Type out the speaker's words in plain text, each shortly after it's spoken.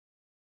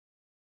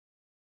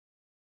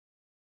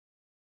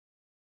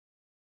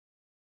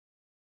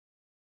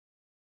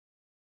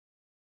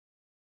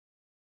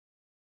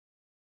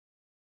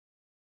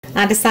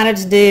I decided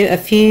to do a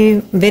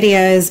few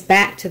videos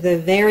back to the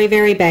very,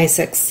 very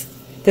basics.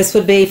 This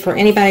would be for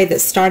anybody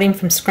that's starting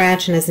from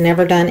scratch and has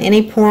never done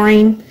any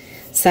pouring.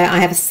 So I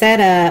have set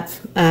up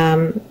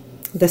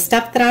the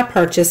stuff that I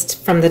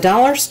purchased from the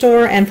dollar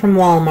store and from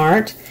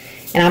Walmart,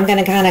 and I'm going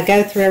to kind of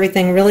go through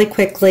everything really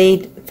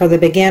quickly for the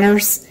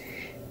beginners.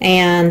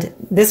 And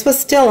this was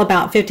still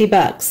about 50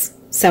 bucks.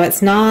 So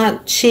it's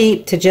not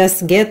cheap to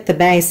just get the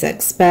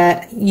basics,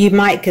 but you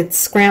might could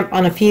scrimp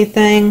on a few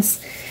things.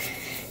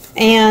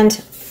 And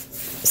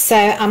so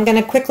I'm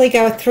going to quickly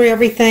go through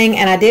everything.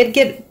 And I did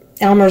get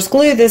Elmer's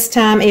Glue this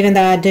time, even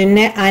though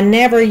I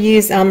never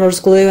use Elmer's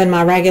Glue in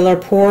my regular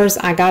pours.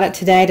 I got it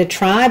today to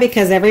try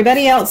because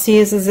everybody else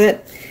uses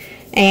it,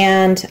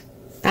 and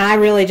I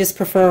really just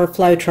prefer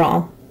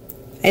Floetrol.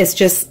 It's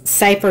just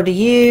safer to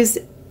use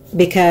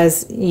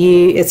because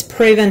it's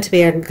proven to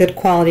be a good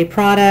quality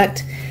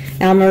product.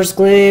 Elmer's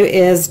Glue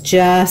is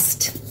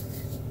just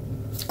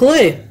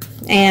glue.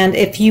 And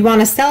if you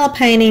want to sell a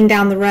painting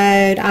down the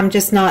road, I'm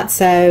just not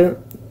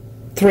so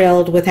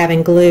thrilled with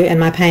having glue in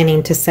my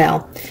painting to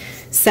sell.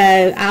 So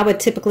I would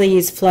typically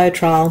use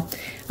Floetrol.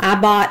 I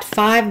bought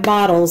 5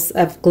 bottles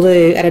of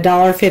glue at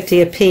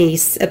 $1.50 a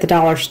piece at the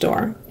dollar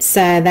store.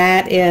 So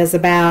that is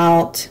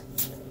about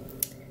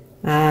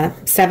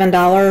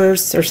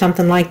 $7 or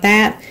something like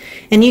that.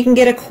 And you can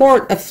get a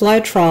quart of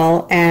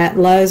Floetrol at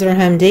Lowe's or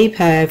Home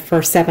Depot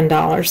for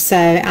 $7. So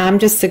I'm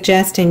just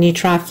suggesting you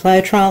try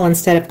Floetrol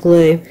instead of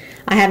glue.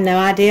 I have no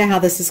idea how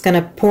this is going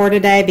to pour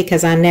today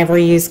because I never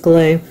use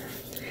glue.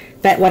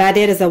 But what I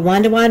did is a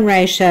 1-to-1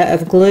 ratio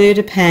of glue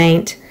to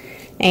paint,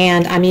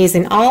 and I'm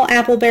using all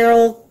apple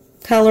barrel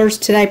colors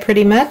today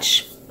pretty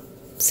much.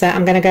 So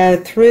I'm going to go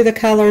through the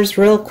colors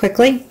real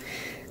quickly.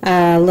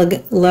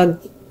 Laguna,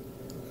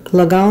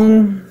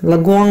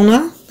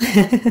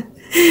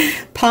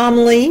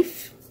 Palm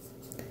Leaf,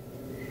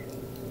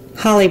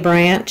 Holly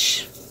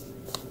Branch,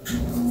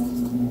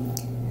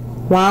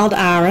 Wild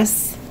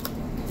Iris,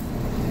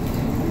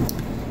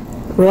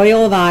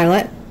 Royal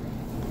Violet,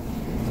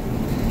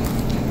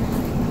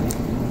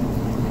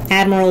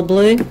 Admiral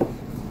Blue,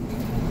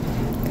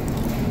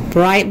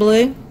 Bright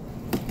Blue,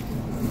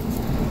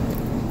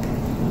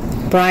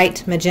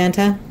 Bright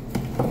Magenta,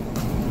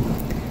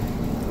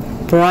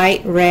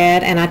 Bright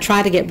Red, and I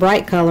try to get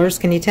bright colors,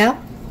 can you tell?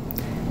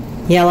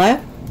 Yellow,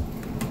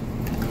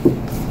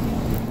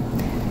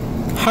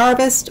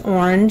 Harvest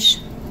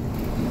Orange,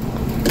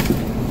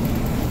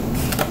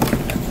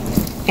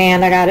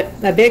 and I got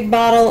a big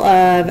bottle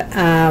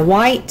of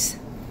white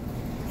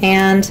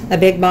and a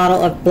big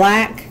bottle of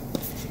black,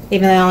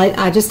 even though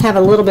I just have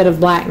a little bit of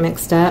black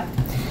mixed up.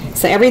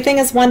 So everything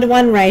is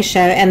 1-to-1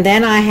 ratio, and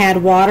then I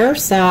had water,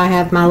 so I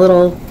have my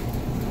little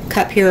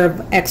cup here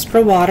of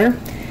extra water,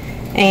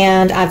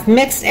 and I've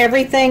mixed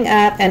everything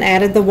up and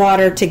added the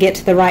water to get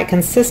to the right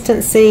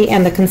consistency.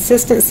 And the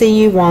consistency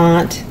you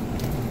want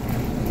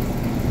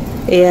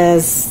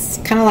is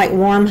kind of like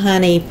warm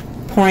honey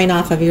pouring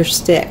off of your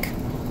stick.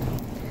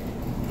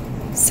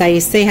 So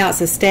you see how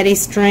it's a steady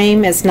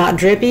stream, it's not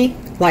drippy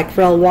like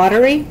real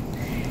watery,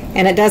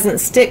 and it doesn't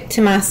stick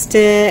to my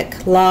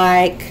stick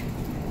like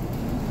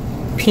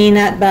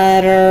peanut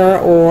butter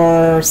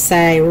or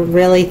say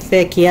really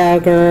thick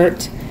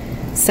yogurt.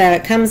 So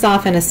it comes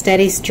off in a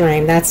steady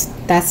stream.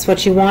 That's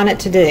what you want it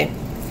to do.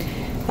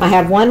 I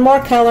have one more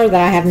color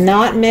that I have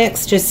not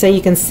mixed, just so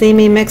you can see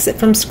me mix it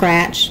from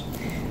scratch.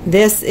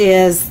 This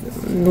is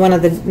one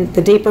of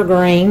the deeper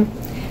green.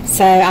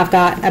 So I've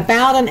got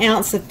about 1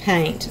 ounce of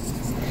paint.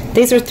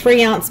 These are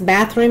 3-ounce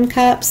bathroom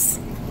cups.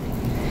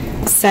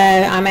 So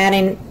I'm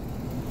adding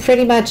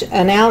pretty much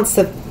 1 ounce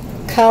of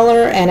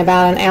color and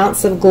about 1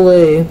 ounce of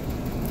glue.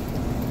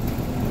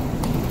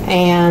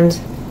 And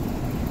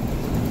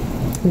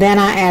then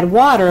I add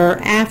water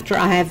after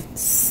I have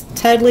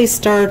totally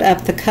stirred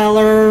up the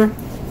color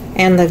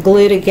and the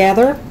glue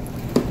together.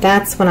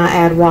 That's when I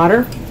add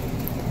water.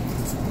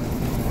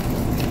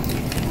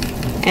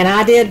 And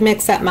I did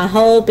mix up my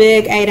whole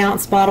big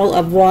 8-ounce bottle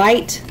of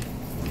white.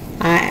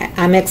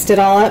 I mixed it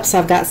all up, so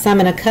I've got some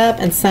in a cup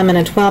and some in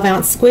a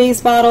 12-ounce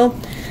squeeze bottle.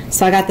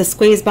 So I got the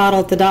squeeze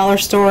bottle at the dollar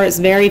store. It's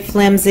very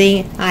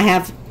flimsy. I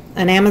have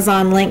an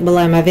Amazon link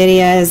below my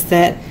videos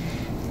that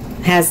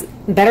has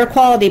better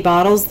quality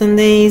bottles than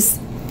these.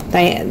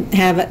 They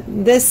have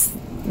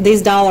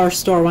these dollar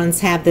store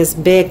ones have this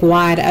big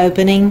wide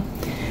opening.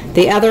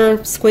 The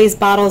other squeeze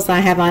bottles I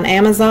have on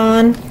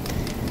Amazon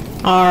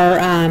are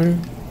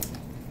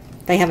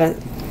they have a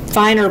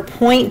finer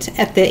point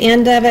at the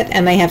end of it,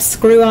 and they have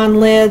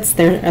screw-on lids.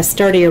 They're a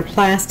sturdier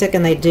plastic,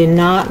 and they do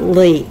not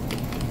leak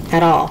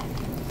at all.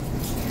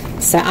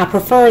 So I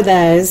prefer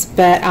those,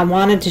 but I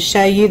wanted to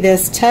show you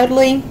this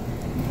totally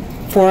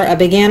for a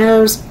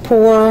beginner's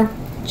pour,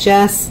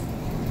 just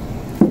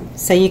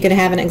so you could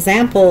have an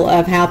example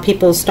of how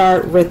people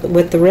start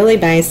with the really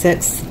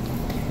basics.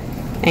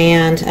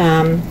 And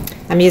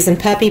I'm using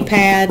puppy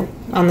pad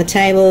on the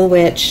table,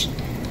 which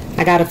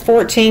I got a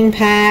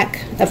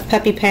 14-pack of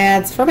puppy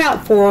pads for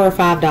about $4 or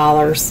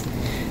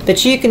 $5.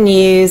 But you can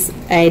use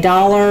a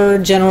Dollar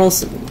General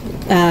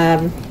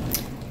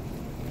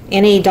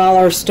any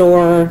dollar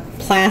store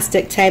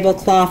plastic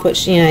tablecloth,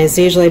 which is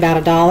usually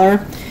about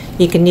 $1.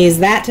 You can use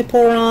that to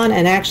pour on,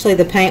 and actually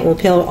the paint will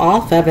peel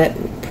off of it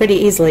pretty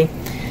easily.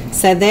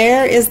 So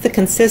there is the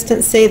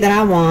consistency that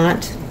I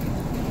want.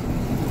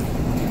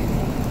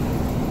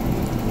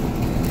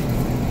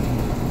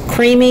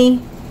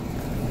 Creamy,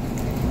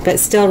 but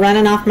still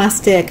running off my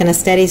stick in a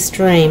steady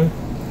stream.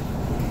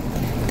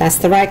 That's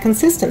the right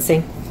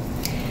consistency.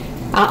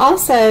 I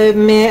also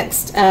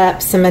mixed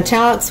up some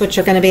metallics, which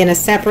are going to be in a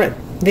separate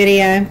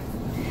video.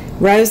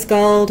 Rose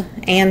gold,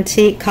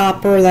 antique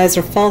copper, those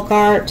are folk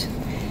art.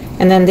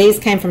 And then these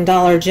came from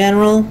Dollar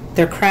General.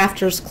 They're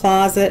Crafter's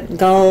Closet,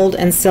 gold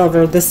and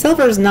silver. The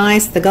silver is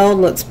nice, the gold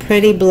looks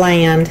pretty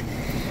bland,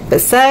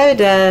 but so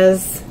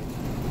does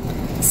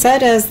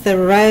the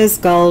rose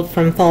gold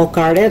from folk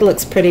art. It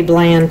looks pretty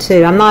bland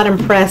too. I'm not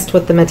impressed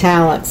with the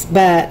metallics,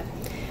 but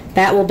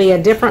that will be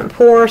a different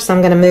pour, so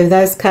I'm going to move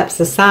those cups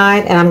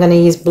aside, and I'm going to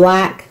use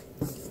black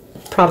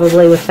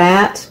probably with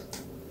that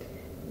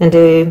and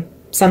do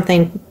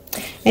something.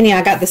 And yeah,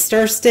 I got the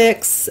stir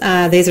sticks.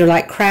 These are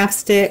like craft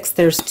sticks.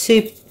 There's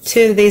two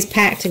of these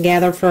packed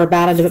together for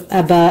about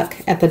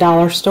 $1 at the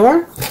dollar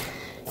store.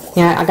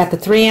 Yeah, I got the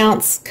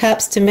 3-ounce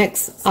cups to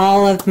mix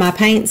all of my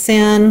paints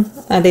in.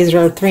 These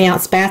are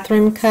 3-ounce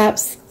bathroom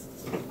cups.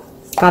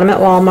 Got them at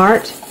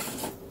Walmart.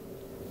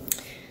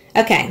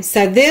 Okay,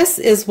 so this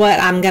is what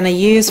I'm going to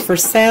use for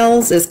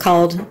sales. It's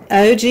called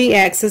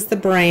OGX is the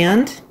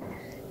brand.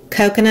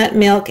 Coconut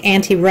Milk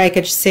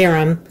Anti-Breakage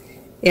Serum.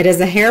 It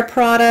is a hair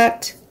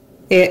product.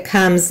 It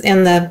comes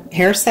in the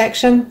hair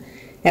section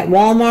at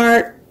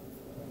Walmart,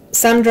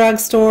 some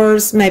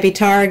drugstores, maybe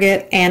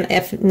Target, and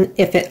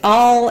if it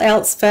all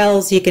else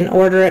fails, you can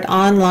order it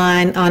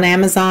online on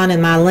Amazon in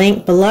my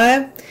link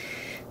below.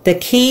 The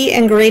key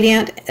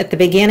ingredient at the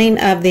beginning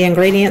of the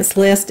ingredients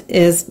list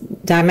is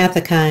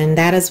dimethicone.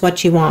 That is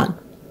what you want.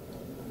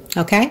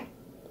 Okay?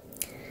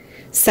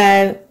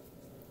 So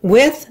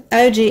with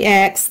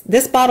OGX,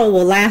 this bottle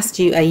will last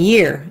you a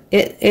year.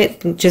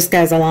 It just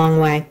goes a long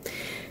way.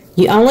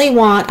 You only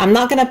want, I'm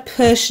not going to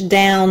push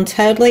down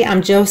totally,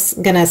 I'm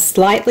just going to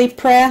slightly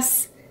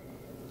press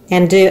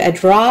and do a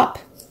drop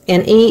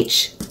in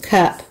each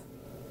cup.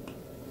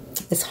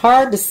 It's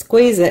hard to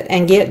squeeze it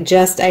and get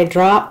just a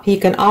drop.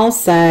 You can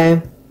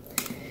also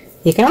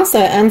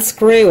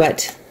unscrew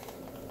it.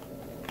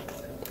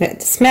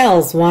 It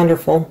smells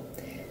wonderful.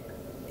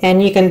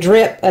 And you can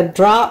drip a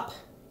drop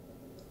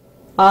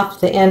off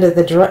the end of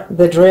the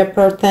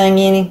dripper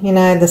thingy,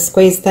 the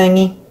squeeze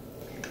thingy.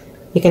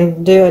 You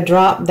can do a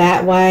drop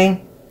that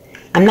way.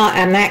 I'm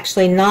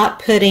actually not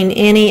putting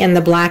any in the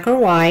black or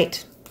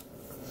white.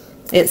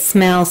 It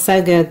smells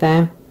so good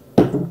though.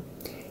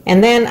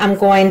 And then I'm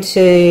going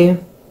to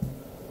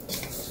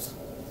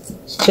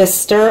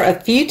just stir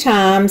a few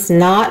times,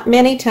 not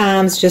many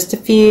times, just a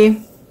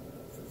few.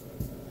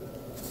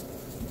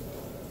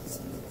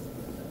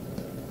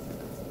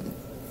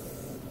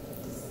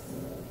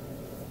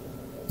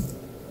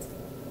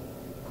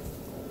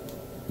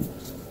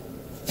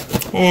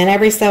 And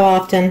every so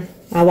often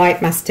I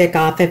wipe my stick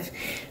off.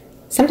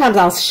 Sometimes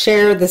I'll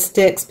share the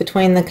sticks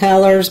between the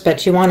colors,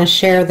 but you want to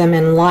share them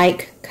in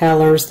like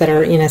colors that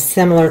are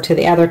similar to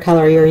the other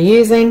color you're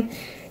using.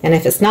 And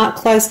if it's not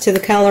close to the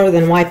color,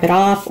 then wipe it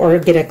off or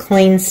get a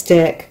clean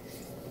stick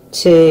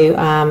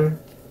to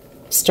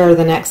stir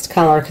the next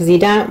color, because you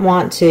don't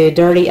want to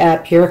dirty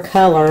up your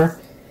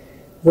color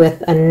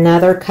with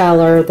another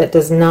color that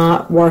does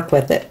not work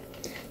with it.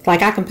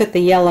 Like I can put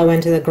the yellow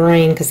into the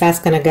green because that's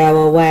going to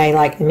go away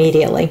like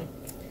immediately.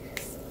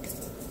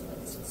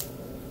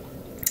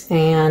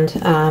 And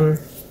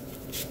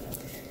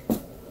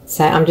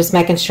so I'm just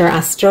making sure I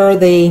stir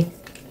the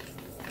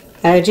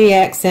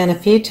OGX in a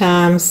few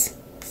times.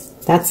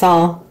 That's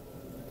all.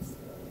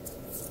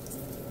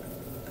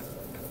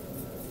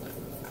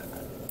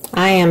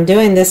 I am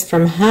doing this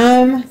from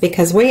home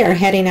because we are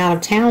heading out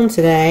of town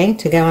today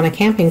to go on a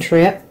camping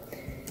trip.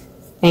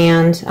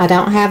 And I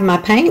don't have my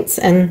paints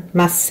and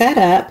my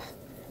setup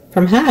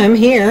from home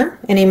here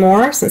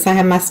anymore since I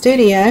have my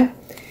studio.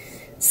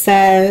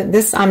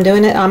 So I'm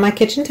doing it on my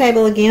kitchen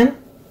table again.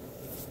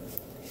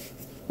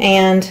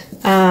 And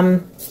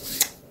I'm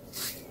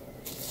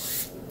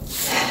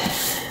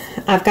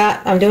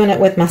doing it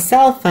with my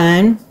cell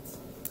phone.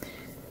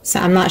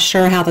 So I'm not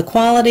sure how the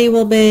quality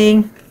will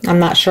be. I'm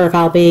not sure if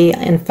I'll be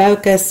in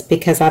focus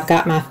because I've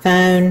got my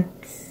phone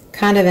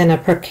kind of in a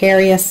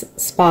precarious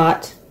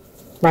spot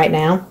right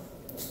now.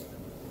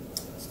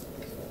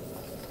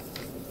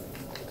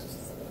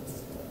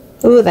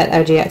 Ooh, that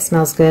OGX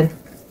smells good.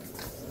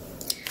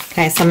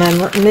 Okay, so I'm going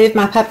to remove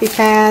my puppy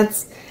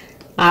pads.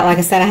 Like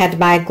I said, I had to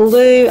buy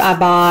glue. I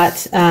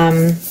bought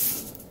a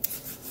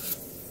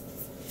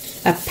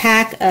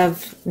pack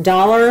of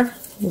dollar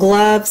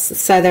gloves.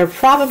 So they're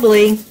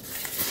probably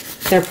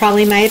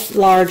made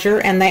larger,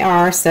 and they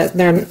are, so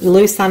they're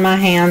loose on my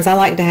hands. I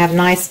like to have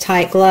nice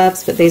tight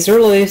gloves, but these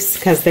are loose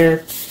because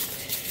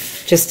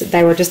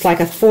they were just like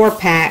a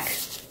 4-pack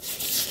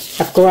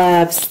of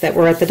gloves that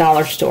were at the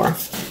dollar store.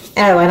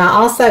 Oh, and I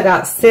also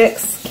got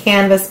 6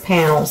 canvas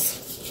panels.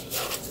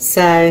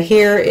 So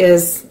here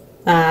is,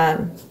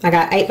 I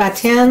got 8 by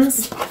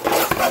 10s,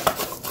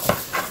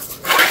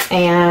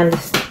 and I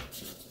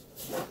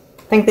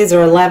think these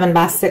are 11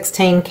 by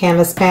 16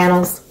 canvas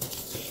panels,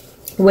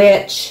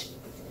 which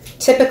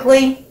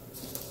typically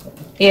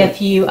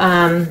if you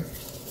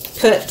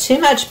put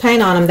too much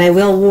paint on them, they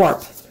will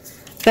warp.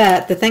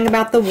 But the thing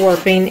about the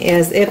warping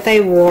is if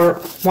they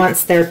warp,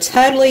 once they're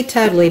totally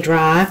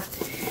dry,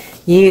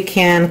 you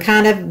can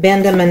kind of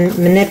bend them and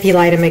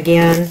manipulate them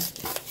again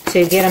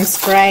to get them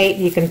straight.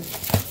 You can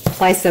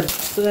place a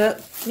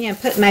book,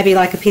 put maybe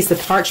like a piece of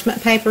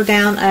parchment paper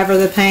down over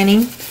the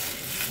painting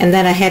and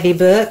then a heavy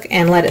book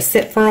and let it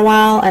sit for a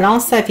while. And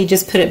also if you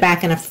just put it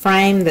back in a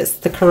frame that's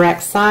the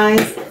correct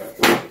size,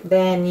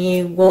 then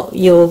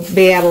you'll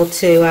be able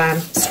to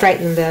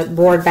straighten the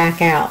board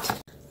back out.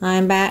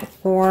 I'm back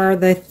for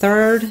the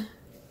third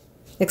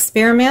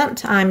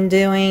experiment. I'm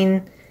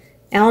doing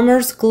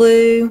Elmer's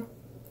Glue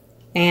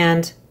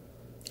and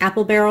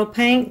apple barrel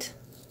paint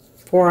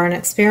for an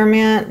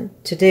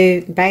experiment to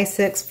do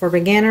basics for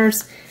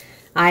beginners.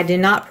 I do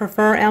not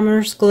prefer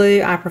Elmer's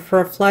Glue. I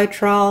prefer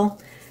Floetrol.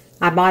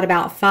 I bought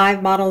about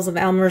 5 bottles of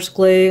Elmer's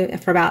Glue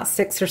for about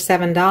 $6 or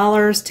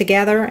 $7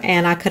 together,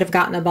 and I could have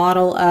gotten a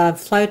bottle of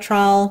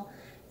Floetrol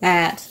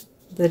at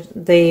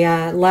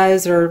the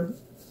Lowe's or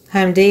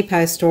Home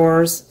Depot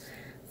stores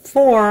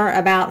for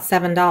about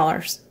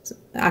 $7.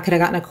 I could have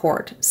gotten a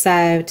quart.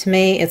 So to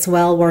me, it's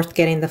well worth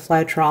getting the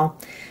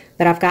Floetrol.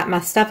 But I've got my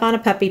stuff on a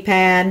puppy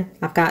pad.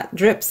 I've got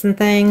drips and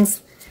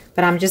things,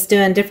 but I'm just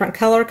doing different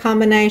color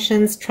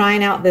combinations,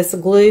 trying out this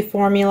glue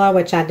formula,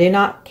 which I do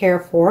not care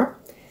for.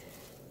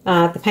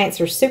 The paints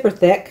are super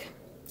thick.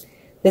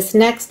 This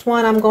next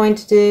one I'm going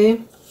to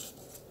do,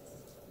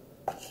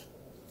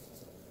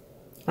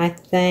 I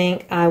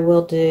think I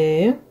will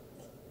do,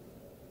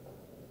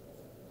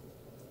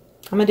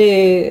 I'm going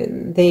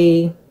to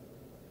do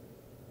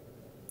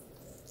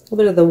a little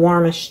bit of the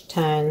warmish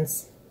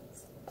tones,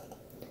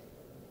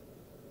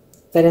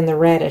 but in the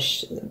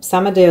reddish. So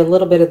I'm going to do a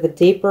little bit of the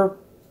deeper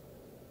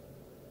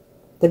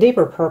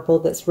purple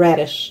that's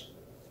reddish.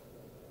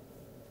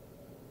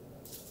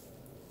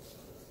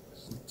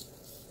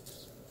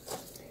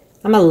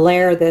 I'm going to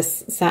layer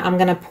this, so I'm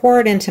going to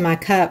pour it into my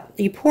cup.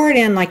 You pour it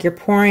in like you're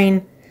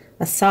pouring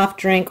a soft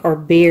drink or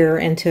beer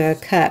into a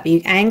cup.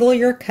 You angle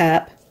your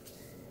cup,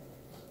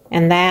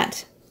 and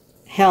that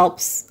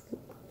helps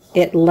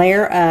it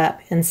layer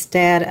up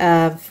instead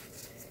of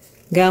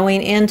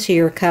going into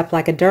your cup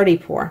like a dirty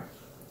pour.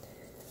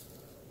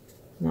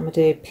 And I'm going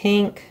to do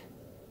pink.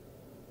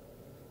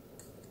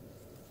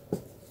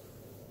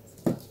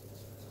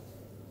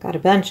 Got a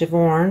bunch of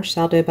orange,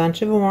 so I'll do a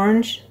bunch of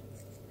orange.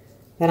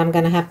 But I'm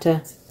going to have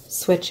to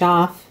switch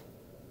off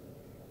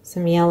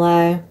some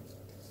yellow.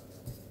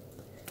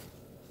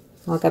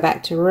 I'll go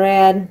back to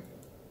red.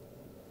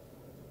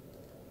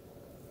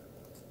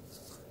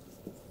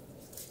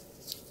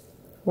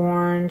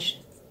 Orange.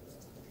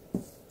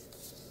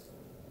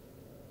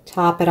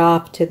 Top it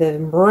off to the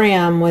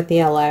brim with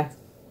yellow.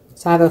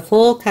 So I have a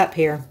full cup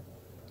here.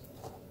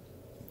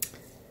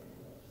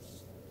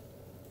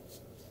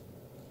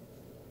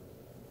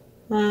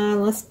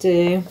 Let's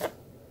do,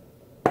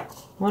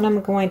 what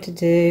I'm going to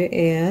do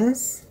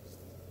is,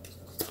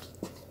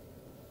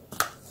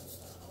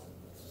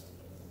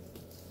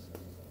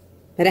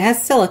 but it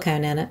has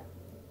silicone in it.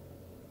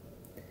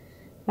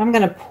 I'm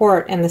going to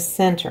pour it in the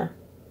center.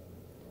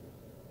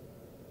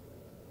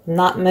 I'm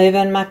not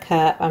moving my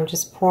cup, I'm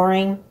just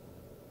pouring.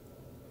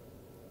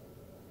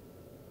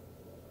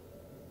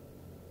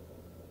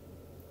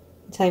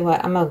 I'll tell you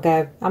what, I'm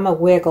gonna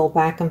wiggle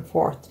back and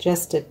forth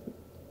just to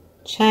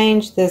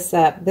change this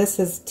up. This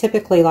is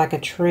typically like a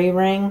tree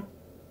ring.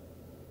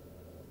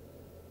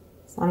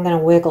 So I'm going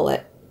to wiggle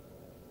it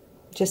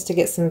just to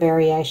get some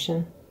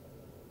variation.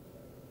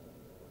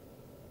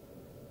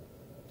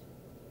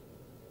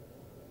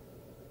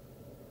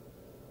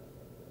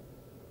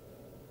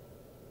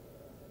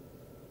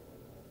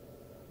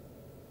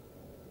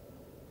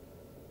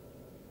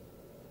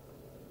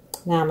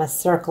 Now I'm going to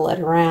circle it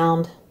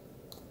around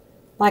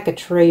like a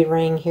tree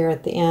ring here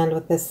at the end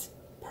with this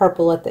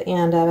purple at the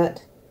end of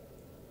it.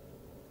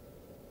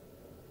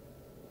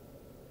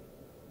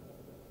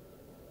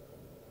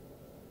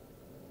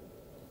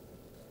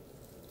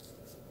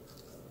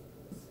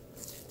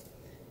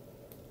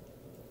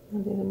 I'll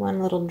do one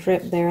little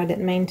drip there. I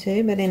didn't mean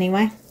to, but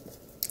anyway.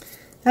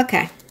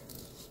 Okay.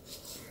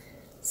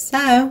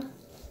 So,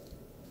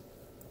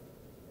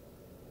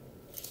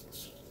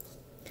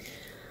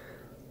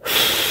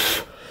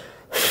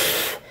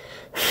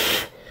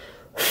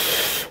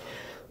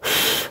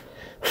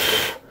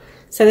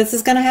 this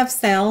is going to have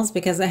cells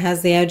because it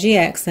has the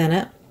OGX in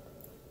it.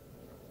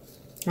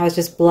 I was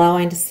just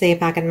blowing to see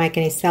if I could make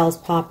any cells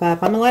pop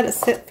up. I'm going to let it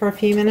sit for a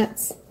few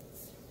minutes.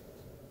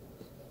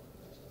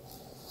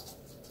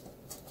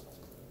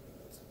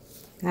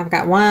 I've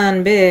got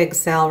one big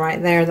cell right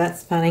there.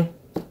 That's funny.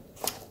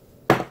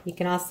 You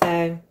can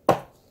also,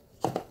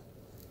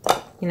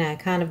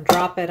 kind of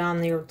drop it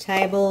on your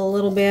table a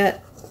little bit.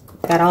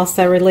 That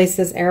also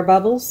releases air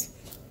bubbles.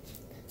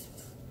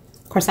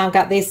 course, I've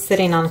got these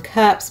sitting on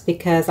cups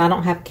because I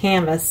don't have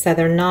canvas, so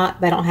they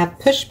don't have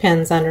push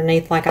pins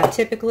underneath like I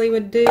typically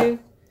would do.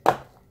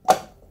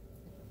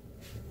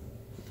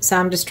 So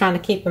I'm just trying to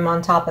keep them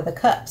on top of the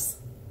cups.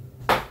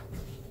 I'm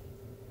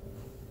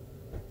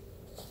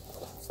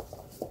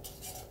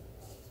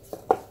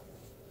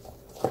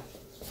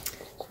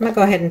going to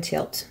go ahead and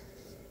tilt.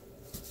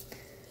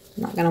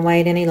 I'm not going to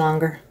wait any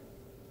longer.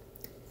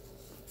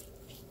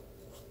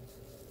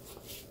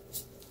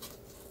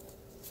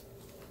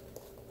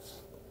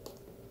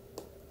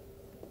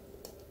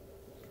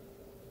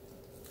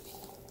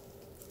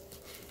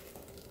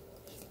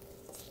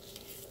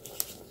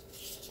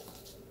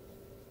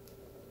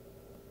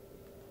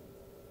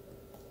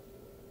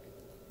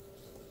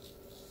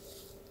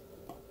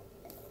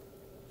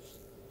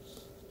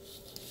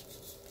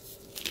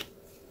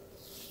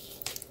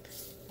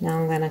 Now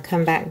I'm going to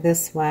come back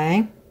this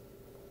way.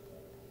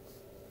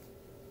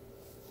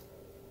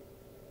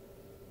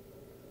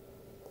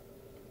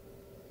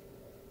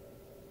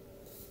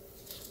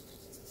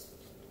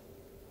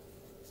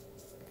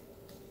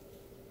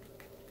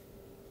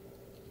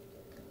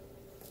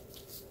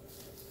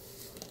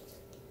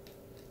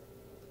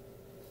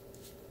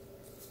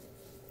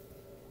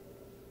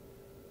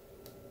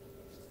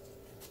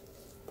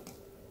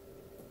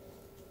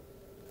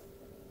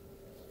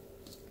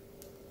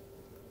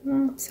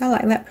 So I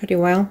like that pretty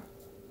well.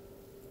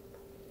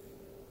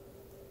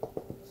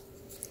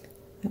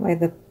 That way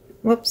the,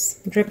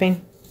 whoops,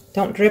 dripping.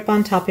 Don't drip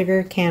on top of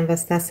your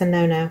canvas. That's a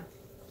no-no.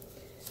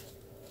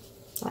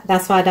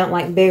 That's why I don't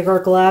like bigger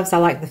gloves. I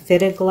like the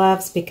fitted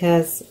gloves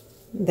because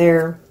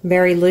they're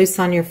very loose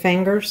on your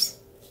fingers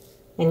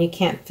and you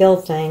can't feel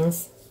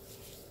things.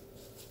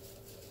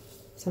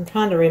 So I'm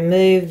trying to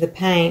remove the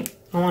paint.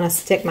 I want to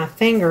stick my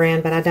finger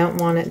in, but I don't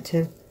want it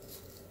to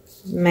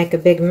make a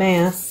big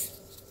mess.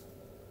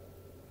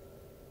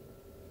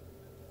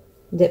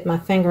 Dip my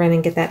finger in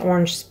and get that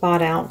orange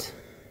spot out.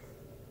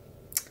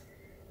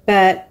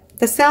 But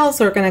the cells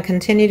are going to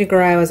continue to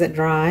grow as it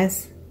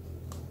dries.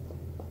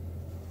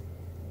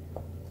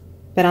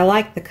 But I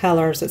like the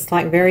colors. It's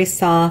like very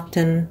soft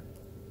and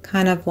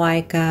kind of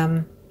like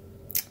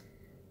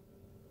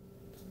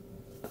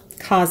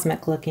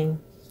cosmic looking.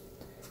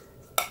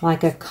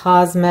 Like a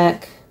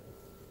cosmic,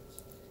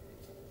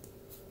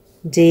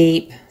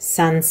 deep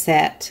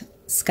sunset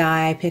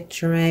sky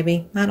picture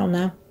maybe. I don't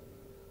know.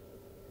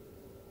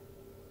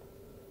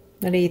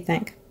 What do you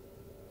think?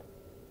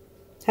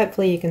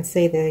 Hopefully you can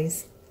see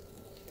these.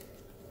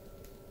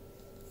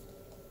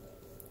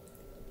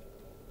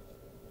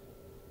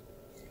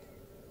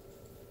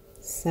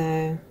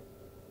 So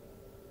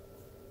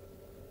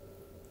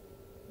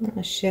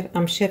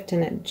I'm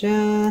shifting it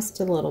just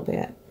a little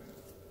bit.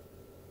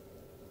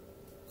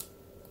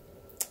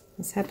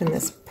 Let's hoping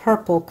this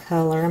purple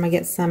color. I'm gonna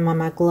get some on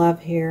my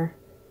glove here.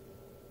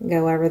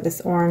 Go over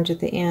this orange at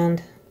the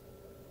end.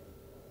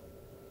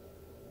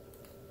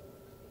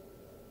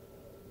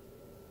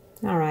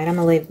 Alright, I'm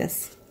going to leave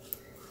this.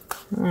 I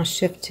don't want to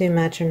shift too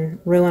much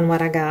and ruin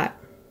what I got.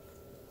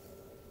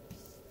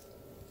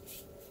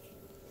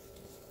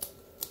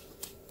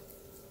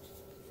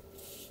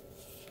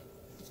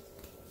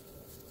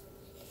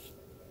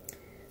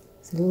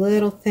 It's a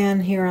little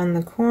thin here on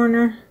the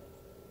corner,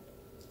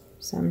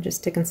 so I'm just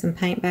sticking some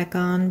paint back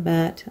on,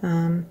 but,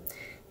 and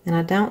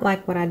I don't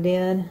like what I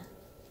did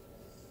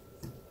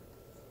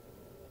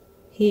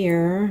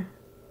here.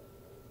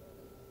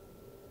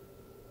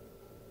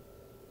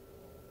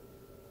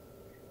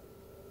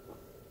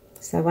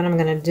 So what I'm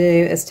going to do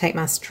is take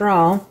my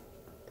straw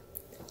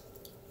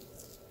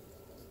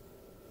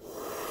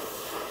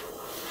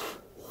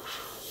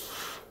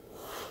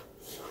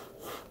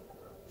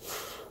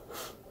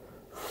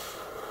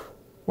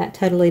that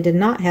totally did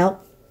not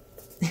help.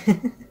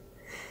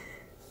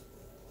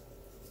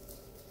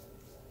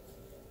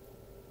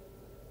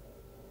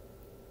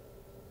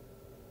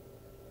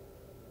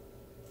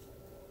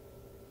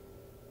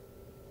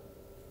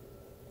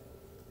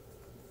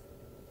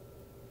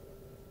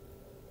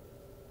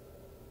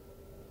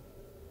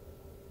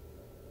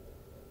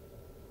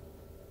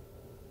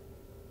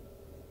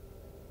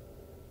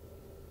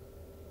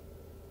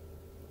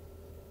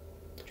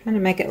 Trying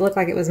to make it look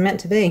like it was meant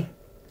to be.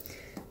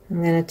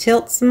 I'm going to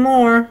tilt some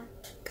more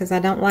because I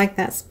don't like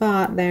that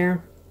spot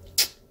there.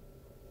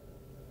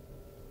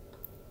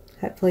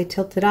 Hopefully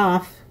tilt it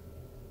off.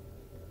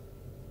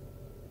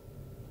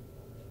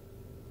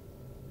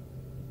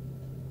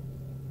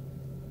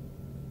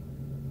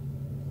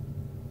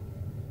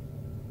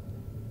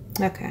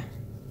 Okay.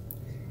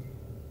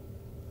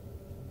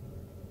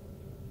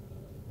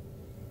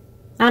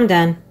 I'm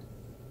done.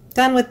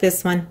 Done with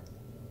this one.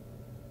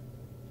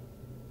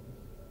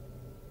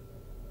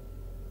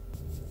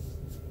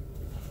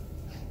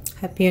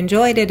 Hope you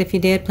enjoyed it. If you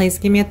did, please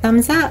give me a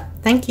thumbs up.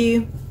 Thank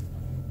you.